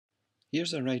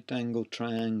Here's a right angle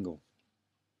triangle.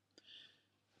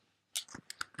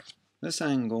 This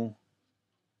angle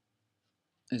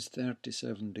is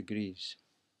 37 degrees.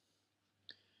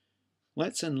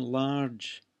 Let's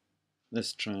enlarge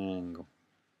this triangle.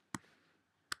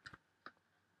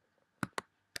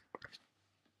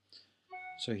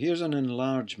 So here's an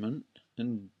enlargement.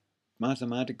 In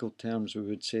mathematical terms, we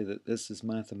would say that this is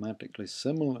mathematically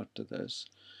similar to this.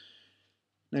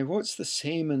 Now, what's the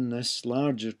same in this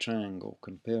larger triangle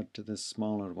compared to this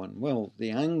smaller one? Well, the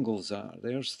angles are.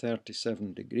 There's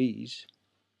 37 degrees,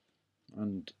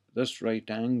 and this right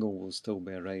angle will still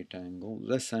be a right angle.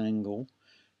 This angle,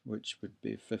 which would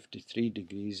be 53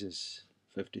 degrees, is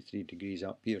 53 degrees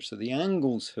up here. So the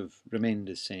angles have remained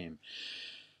the same.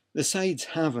 The sides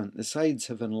haven't. The sides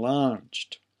have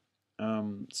enlarged.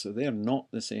 So they're not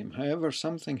the same. However,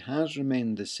 something has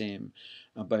remained the same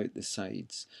about the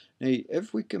sides. Now,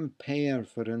 if we compare,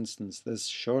 for instance, this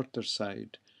shorter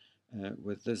side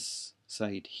with this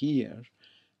side here,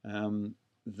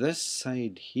 this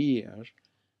side here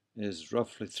is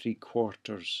roughly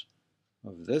 3/4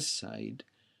 of this side.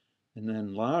 In the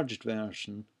enlarged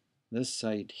version, this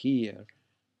side here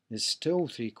is still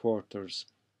 3/4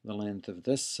 the length of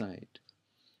this side.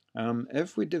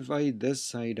 If we divide this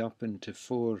side up into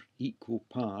 4 equal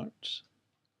parts,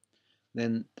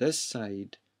 then this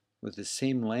side with the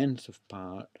same length of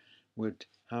part would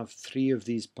have 3 of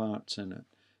these parts in it.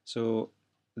 So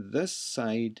this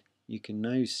side, you can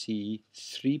now see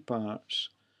 3 parts,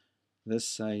 this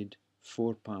side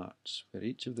 4 parts, where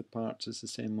each of the parts is the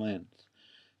same length.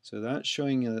 So that's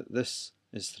showing you that this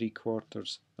is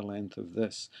 3/4 the length of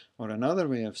this. Or another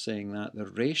way of saying that, the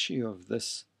ratio of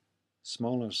this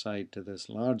smaller side to this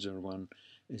larger one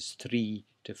is 3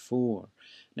 to 4.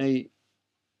 Now,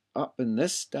 up in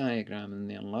this diagram, in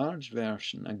the enlarged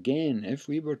version, again, if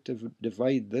we were to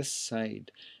divide this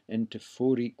side into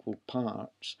 4 equal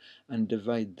parts and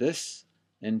divide this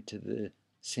into the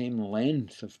same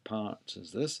length of parts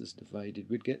as this is divided,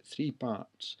 we'd get 3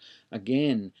 parts.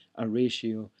 Again, a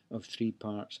ratio of 3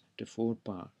 parts to 4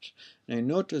 parts. Now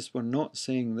notice we're not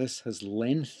saying this has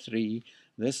length 3,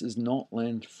 this is not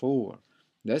length 4.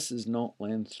 This is not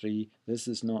length 3, this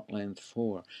is not length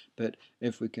 4. But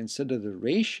if we consider the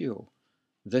ratio,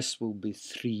 this will be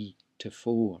 3 to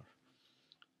 4.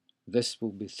 This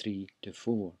will be 3 to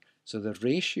 4. So the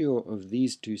ratio of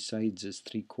these two sides is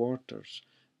 3/4.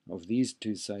 Of these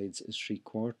two sides is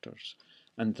 3/4.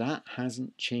 And that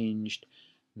hasn't changed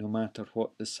no matter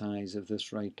what the size of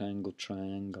this right angle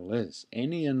triangle is.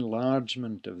 Any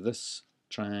enlargement of this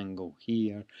triangle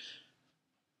here,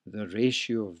 the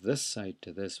ratio of this side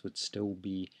to this would still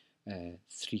be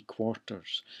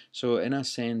 3/4. So in a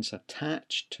sense,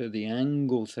 attached to the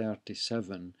angle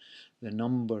 37, the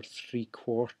number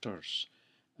 3/4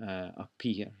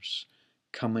 appears,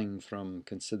 coming from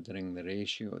considering the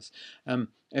ratios.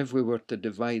 If we were to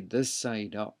divide this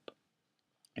side up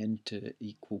into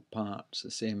equal parts, the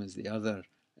same as the other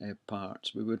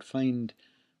parts, we would find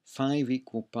 5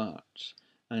 equal parts,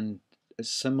 and a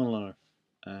similar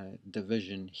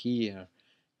division here.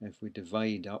 If we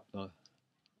divide up the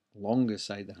longest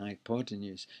side, the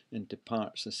hypotenuse, into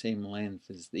parts the same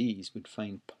length as these, we'd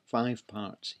find 5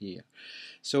 parts here.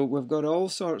 So we've got all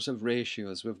sorts of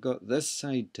ratios. We've got this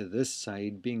side to this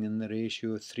side being in the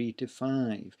ratio 3 to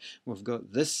 5. We've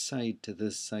got this side to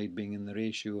this side being in the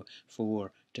ratio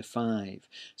 4 to 5.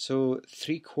 So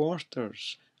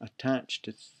 3/4 attached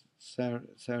to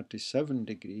 37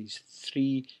 degrees,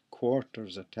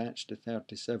 3/4 attached to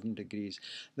 37 degrees.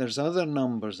 There's other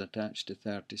numbers attached to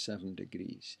 37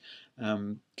 degrees,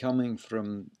 coming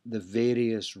from the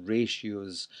various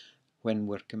ratios when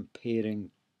we're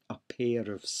comparing a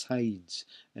pair of sides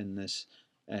in this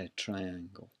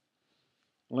triangle.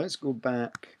 Let's go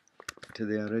back to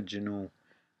the original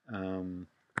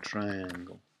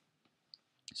triangle.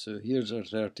 So here's our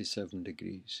 37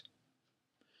 degrees.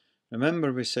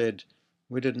 Remember, we said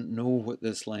we didn't know what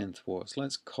this length was.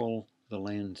 Let's call the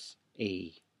length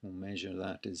A. We'll measure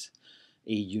that as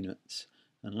A units.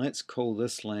 And let's call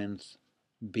this length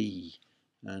B.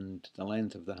 And the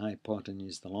length of the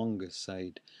hypotenuse, the longest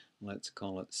side, let's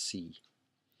call it C.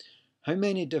 How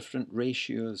many different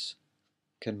ratios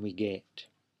can we get?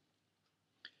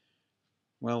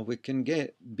 Well, we can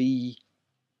get B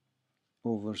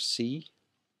over C.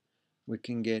 We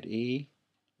can get A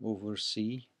over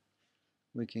C.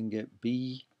 We can get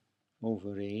B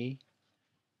over A.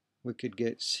 We could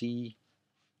get A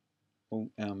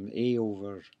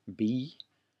over B.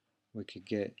 We could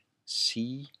get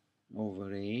C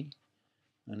over A.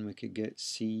 And we could get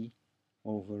C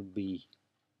over B.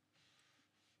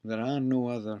 There are no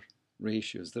other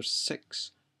ratios. There's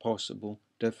 6 possible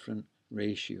different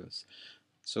ratios.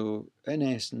 So in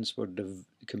essence, we're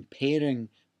comparing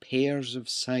pairs of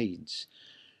sides,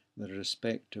 their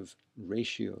respective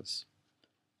ratios,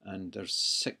 and there's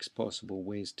 6 possible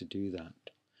ways to do that.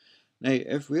 Now,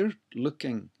 if we're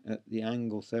looking at the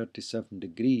angle 37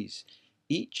 degrees,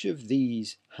 each of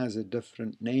these has a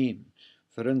different name.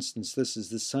 For instance, this is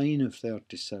the sine of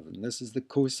 37, this is the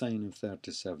cosine of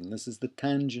 37, this is the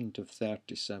tangent of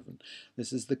 37,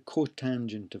 this is the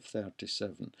cotangent of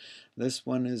 37, this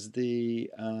one is the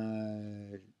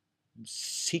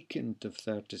secant of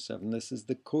 37, this is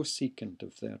the cosecant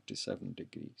of 37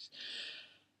 degrees.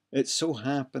 It so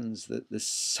happens that the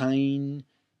sine,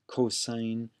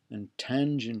 cosine and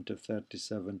tangent of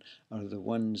 37 are the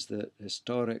ones that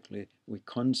historically we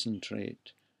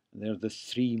concentrate. They're the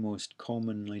 3 most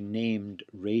commonly named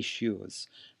ratios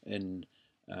in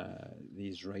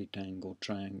these right angle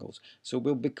triangles. So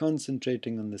we'll be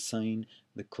concentrating on the sine,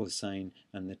 the cosine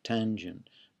and the tangent.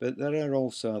 But there are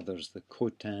also others, the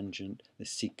cotangent, the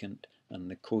secant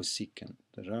and the cosecant.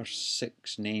 There are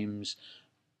 6 names,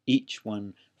 each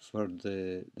one for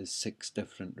the 6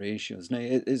 different ratios. Now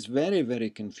it is very, very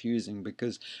confusing,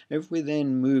 because if we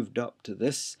then moved up to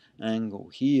this angle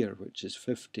here, which is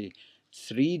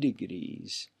 53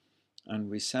 degrees, and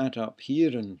we sat up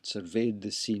here and surveyed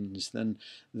the scenes, then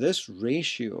this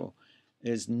ratio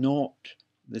is not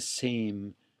the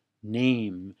same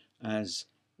name as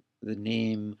the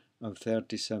name of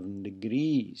 37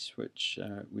 degrees, which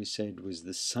we said was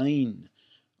the sine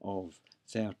of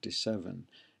 37.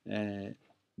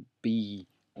 B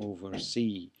over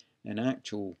C. In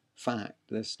actual fact,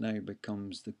 this now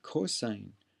becomes the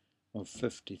cosine of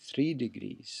 53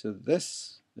 degrees. So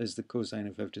this is the cosine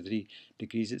of 53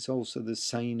 degrees. It's also the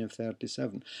sine of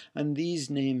 37. And these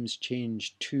names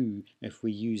change too if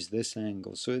we use this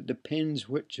angle. So it depends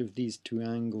which of these 2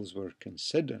 angles we're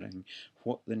considering,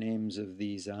 what the names of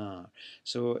these are.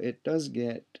 So it does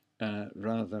get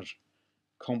rather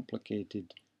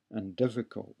complicated and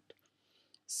difficult.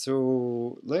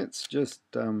 So let's just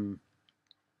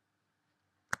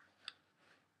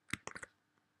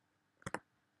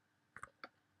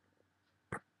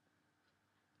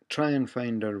try and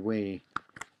find our way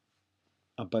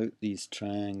about these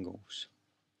triangles.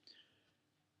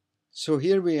 So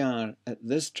here we are at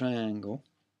this triangle,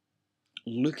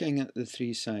 looking at the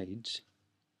 3 sides.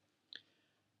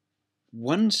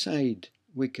 One side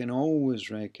we can always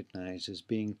recognize as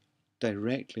being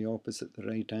directly opposite the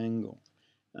right angle,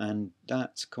 and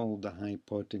that's called the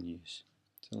hypotenuse.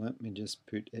 So let me just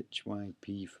put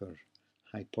HYP for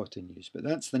hypotenuse, but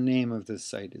that's the name of this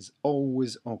side, is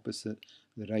always opposite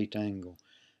the right angle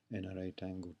in a right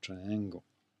angle triangle.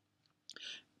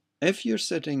 If you're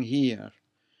sitting here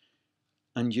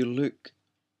and you look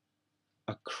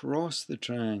across the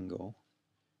triangle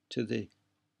to the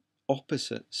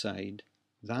opposite side,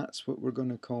 that's what we're going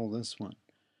to call this one.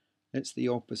 It's the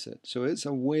opposite. So it's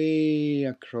away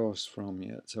across from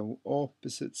you. It's the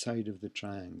opposite side of the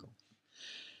triangle.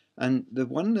 And the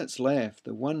one that's left,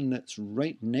 the one that's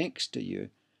right next to you,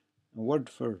 a word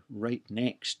for right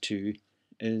next to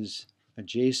is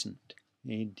adjacent.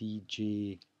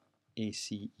 ADJACENT.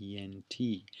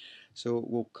 So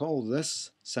we'll call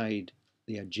this side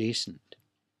the adjacent.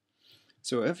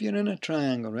 So if you're in a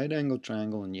triangle, right angle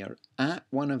triangle, and you're at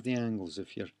one of the angles,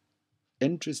 if you're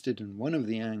interested in one of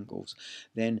the angles,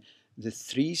 then the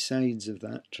 3 sides of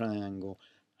that triangle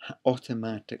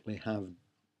automatically have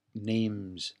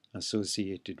names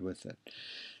associated with it.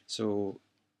 So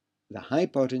the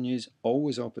hypotenuse,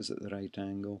 always opposite the right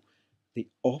angle. The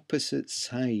opposite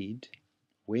side,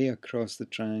 way across the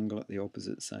triangle at the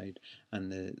opposite side,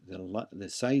 and the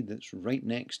side that's right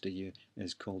next to you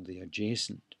is called the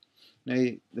adjacent.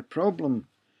 Now the problem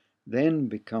then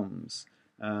becomes,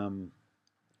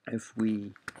 if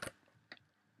we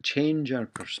change our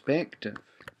perspective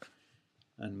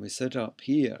and we sit up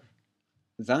here,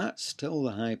 that's still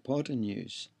the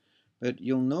hypotenuse, but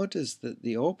you'll notice that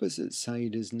the opposite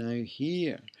side is now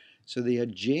here. So the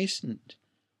adjacent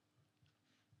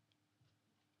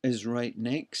is right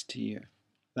next to you.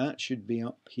 That should be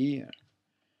up here.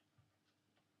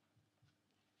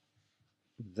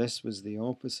 This was the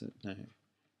opposite now.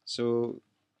 So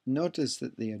notice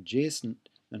that the adjacent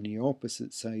and the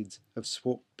opposite sides have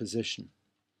swapped position.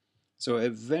 So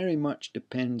it very much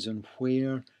depends on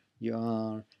where you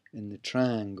are in the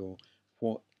triangle,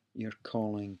 what you're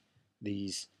calling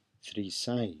these 3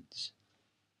 sides.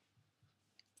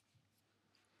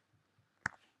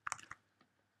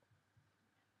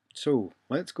 So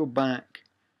let's go back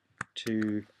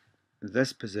to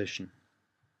this position,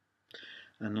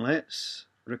 and let's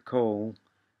recall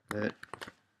that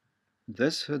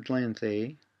this had length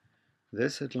A,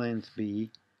 this had length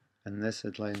B, and this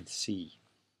had length C.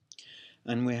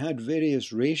 And we had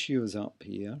various ratios up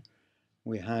here.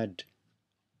 We had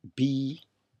B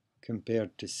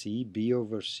compared to C, B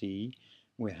over C.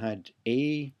 We had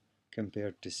A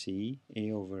compared to C,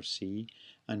 A over C.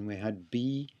 And we had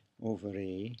B over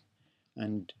A.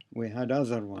 And we had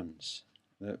other ones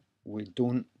that we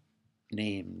don't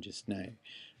name just now,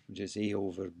 which is A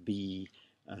over B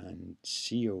and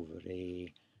C over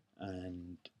A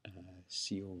and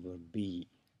C over B.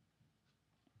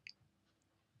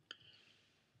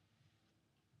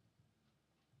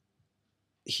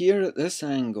 Here at this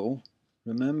angle,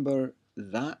 remember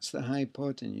that's the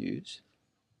hypotenuse.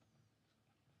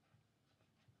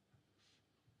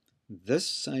 This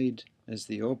side is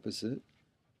the opposite,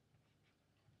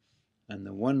 and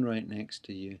the one right next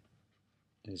to you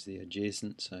is the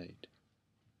adjacent side.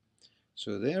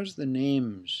 So there's the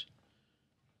names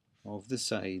of the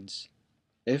sides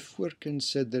if we're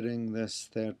considering this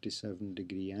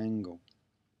 37-degree angle.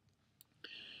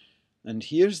 And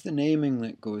here's the naming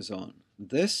that goes on.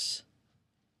 This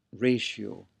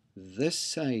ratio, this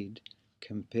side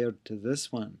compared to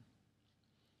this one,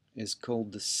 is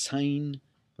called the sine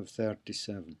of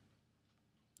 37.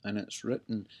 And it's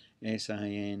written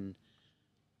SIN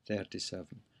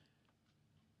 37.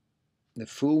 The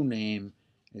full name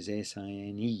is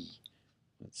SINE.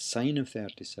 It's sine of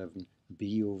 37,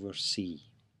 B over C.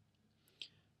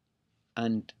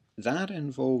 And that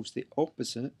involves the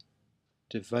opposite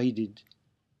divided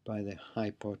by the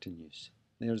hypotenuse.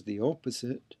 There's the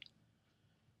opposite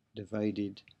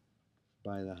divided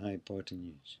by the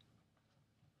hypotenuse.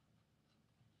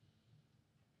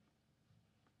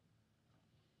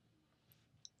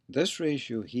 This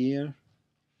ratio here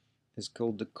is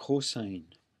called the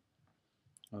cosine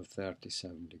of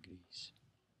 37 degrees.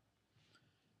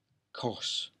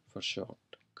 Cos for short,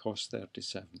 cos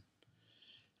 37.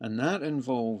 And that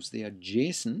involves the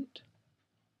adjacent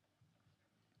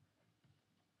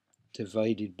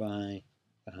divided by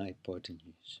the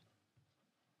hypotenuse.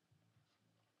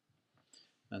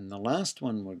 And the last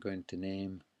one we're going to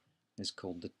name is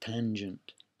called the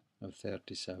tangent of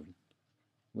 37.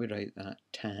 We write that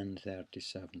tan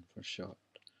 37 for short.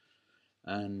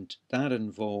 And that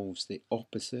involves the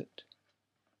opposite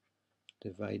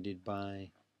divided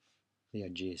by the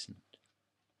adjacent.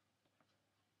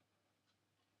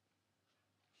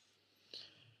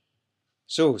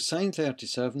 So sine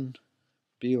 37,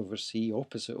 B over C,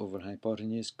 opposite over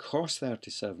hypotenuse, cos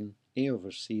 37, A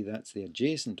over C, that's the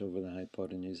adjacent over the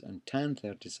hypotenuse, and tan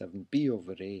 37, B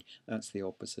over A, that's the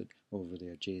opposite over the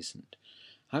adjacent.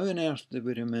 How on earth do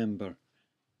we remember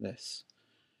this?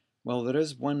 Well, there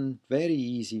is one very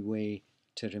easy way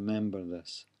to remember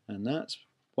this, and that's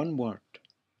one word.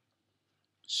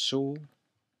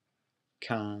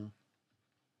 SOHCAHTOA.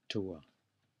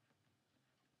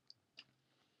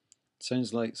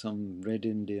 Sounds like some Red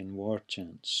Indian war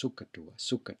chant. SOHCAHTOA,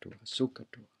 SOHCAHTOA,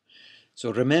 SOHCAHTOA.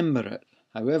 So remember it.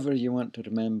 However you want to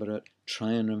remember it,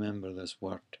 try and remember this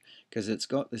word, because it's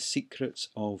got the secrets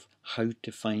of how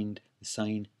to find the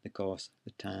sine, the cos,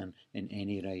 the tan in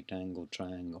any right angle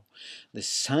triangle. The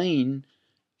sine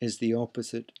is the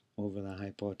opposite over the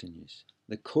hypotenuse.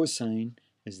 The cosine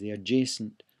is the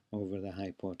adjacent over the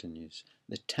hypotenuse.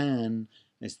 The tan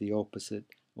is the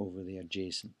opposite over the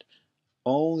adjacent.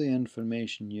 All the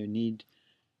information you need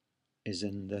is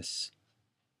in this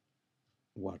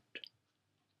word.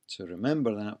 So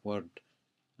remember that word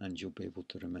and you'll be able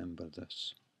to remember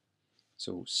this.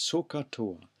 So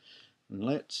SOHCAHTOA. And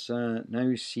let's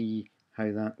now see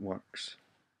how that works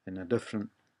in a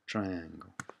different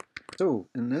triangle. So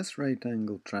in this right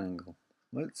angle triangle,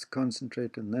 let's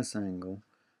concentrate on this angle.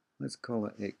 Let's call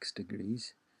it x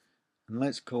degrees. And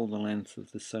let's call the length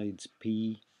of the sides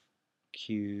P,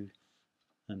 Q,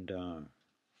 and R.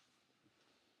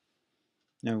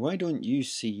 Now why don't you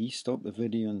stop the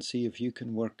video and see if you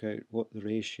can work out what the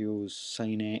ratios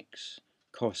sine x,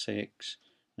 cos x,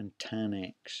 and tan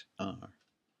x are.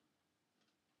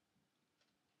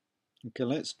 Okay,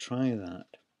 let's try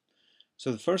that.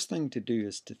 So the first thing to do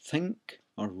is to think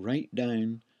or write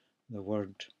down the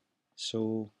word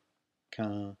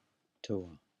SOHCAHTOA.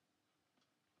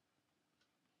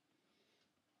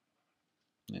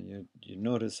 Now you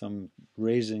notice I'm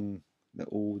raising the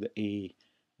O, the A,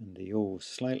 and the O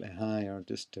slightly higher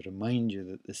just to remind you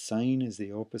that the sine is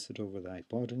the opposite over the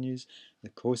hypotenuse, the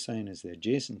cosine is the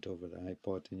adjacent over the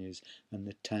hypotenuse, and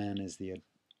the tan is the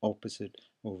opposite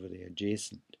over the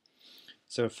adjacent.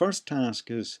 So our first task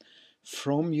is,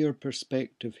 from your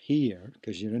perspective here,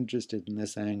 because you're interested in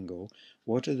this angle,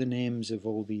 what are the names of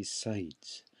all these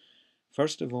sides?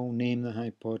 First of all, name the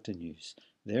hypotenuse.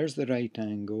 There's the right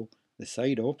angle. The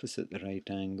side opposite the right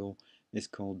angle is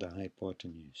called the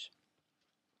hypotenuse.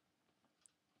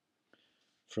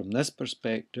 From this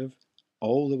perspective,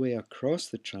 all the way across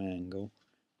the triangle,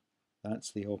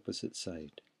 that's the opposite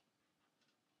side.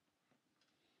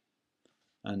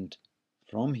 And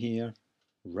from here,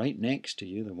 right next to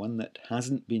you, the one that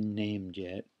hasn't been named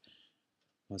yet,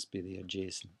 must be the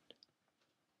adjacent.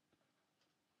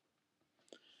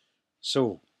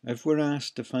 So, if we're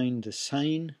asked to find the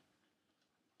sine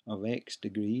of x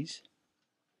degrees,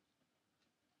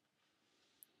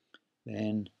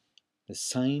 then the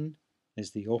sine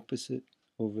is the opposite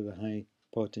over the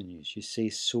hypotenuse. You say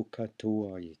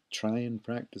SOHCAHTOA. You try and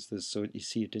practice this so that you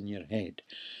see it in your head.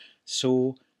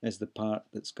 So is the part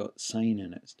that's got sine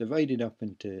in it. It's divided up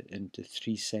into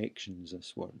three sections,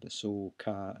 this word, the so,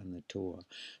 ka, and the toa.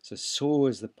 So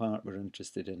is the part we're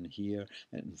interested in here.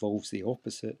 It involves the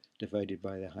opposite divided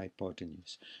by the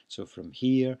hypotenuse. So from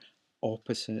here,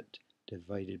 opposite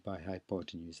divided by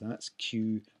hypotenuse. That's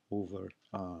Q over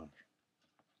R.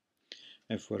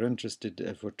 If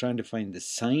we're trying to find the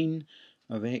sine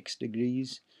of x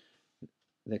degrees,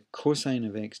 the cosine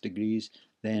of x degrees,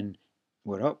 then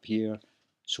we're up here.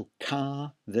 So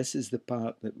ka, this is the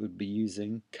part that we'd be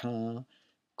using. Ka,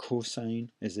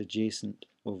 cosine is adjacent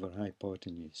over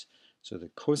hypotenuse. So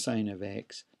the cosine of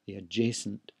x, the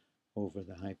adjacent over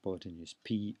the hypotenuse,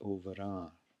 P over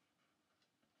R.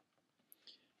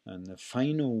 And the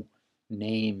final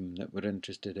name that we're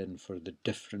interested in for the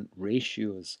different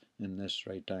ratios in this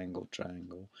right angle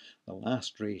triangle, the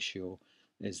last ratio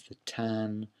is the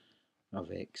tan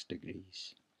of x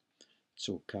degrees.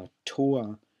 So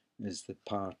SOHCAHTOA is the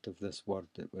part of this word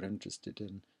that we're interested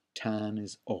in. Tan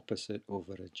is opposite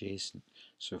over adjacent.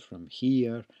 So from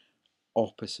here,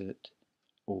 opposite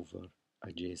over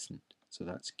adjacent. So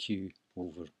that's Q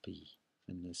over P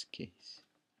in this case.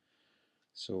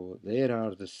 So there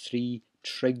are the three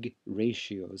trig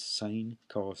ratios, sine,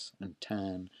 cos and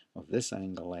tan, of this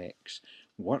angle x,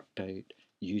 worked out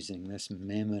using this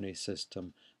memory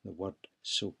system, the word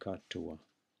SOHCAHTOA.